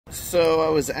So I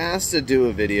was asked to do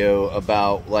a video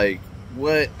about like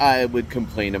what I would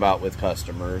complain about with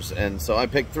customers, and so I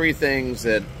picked 3 things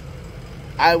that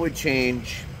I would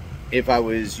change if I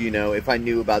was, if I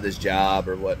knew about this job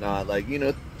or whatnot, like,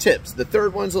 tips. The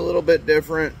third one's a little bit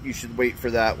different. You should wait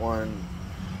for that one.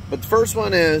 But the first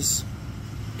one is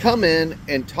come in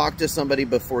and talk to somebody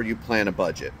before you plan a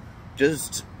budget.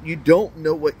 You don't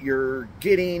know what you're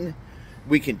getting.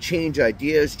 We can change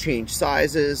ideas, change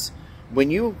sizes. When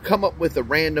you come up with a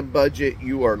random budget,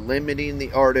 you are limiting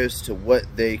the artist to what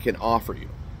they can offer you.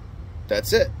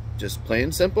 That's it. Just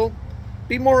plain simple.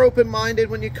 Be more open-minded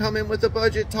when you come in with a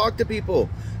budget. Talk to people.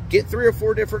 Get 3 or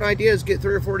 4 different ideas. Get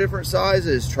 3 or 4 different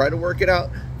sizes. Try to work it out.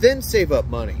 Then save up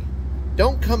money.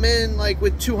 Don't come in like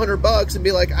with $200 and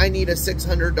be like, I need a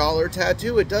 $600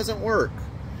 tattoo. It doesn't work.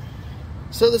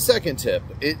 So the second tip,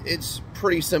 it's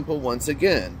pretty simple once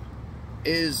again,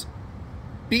 is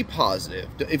be positive.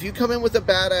 If you come in with a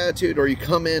bad attitude or you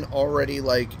come in already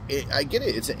like, I get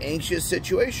it, it's an anxious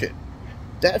situation.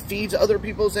 That feeds other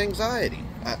people's anxiety.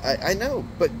 I know,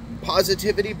 but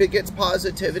positivity begets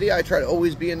positivity. I try to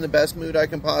always be in the best mood I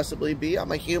can possibly be.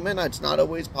 I'm a human. It's not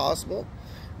always possible.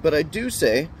 But I do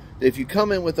say that if you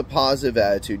come in with a positive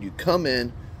attitude, you come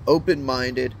in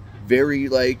open-minded, very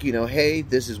like, hey,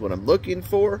 this is what I'm looking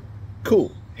for.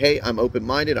 Cool. Hey, I'm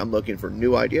open-minded. I'm looking for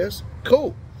new ideas.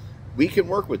 Cool. We can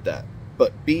work with that.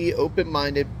 But be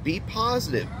open-minded, be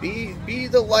positive, be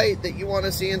the light that you want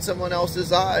to see in someone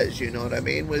else's eyes, you know what I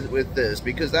mean, with this.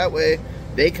 Because that way,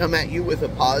 they come at you with a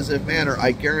positive manner.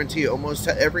 I guarantee you, almost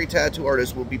every tattoo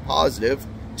artist will be positive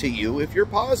to you if you're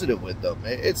positive with them.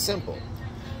 It's simple.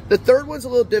 The third one's a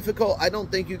little difficult. I don't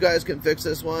think you guys can fix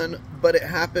this one, but it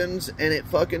happens, and it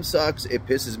fucking sucks. It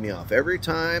pisses me off every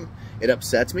time. It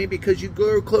upsets me because you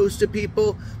go close to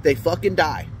people, they fucking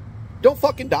die. Don't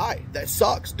fucking die. That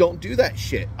sucks. Don't do that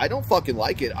shit. I don't fucking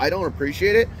like it. I don't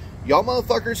appreciate it. Y'all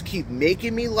motherfuckers keep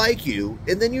making me like you,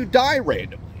 and then you die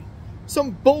randomly. Some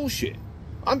bullshit.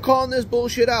 I'm calling this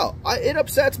bullshit out. It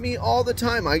upsets me all the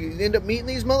time. I end up meeting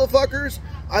these motherfuckers.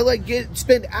 I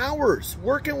spend hours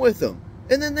working with them,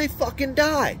 and then they fucking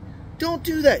die. Don't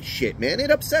do that shit, man. It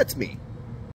upsets me.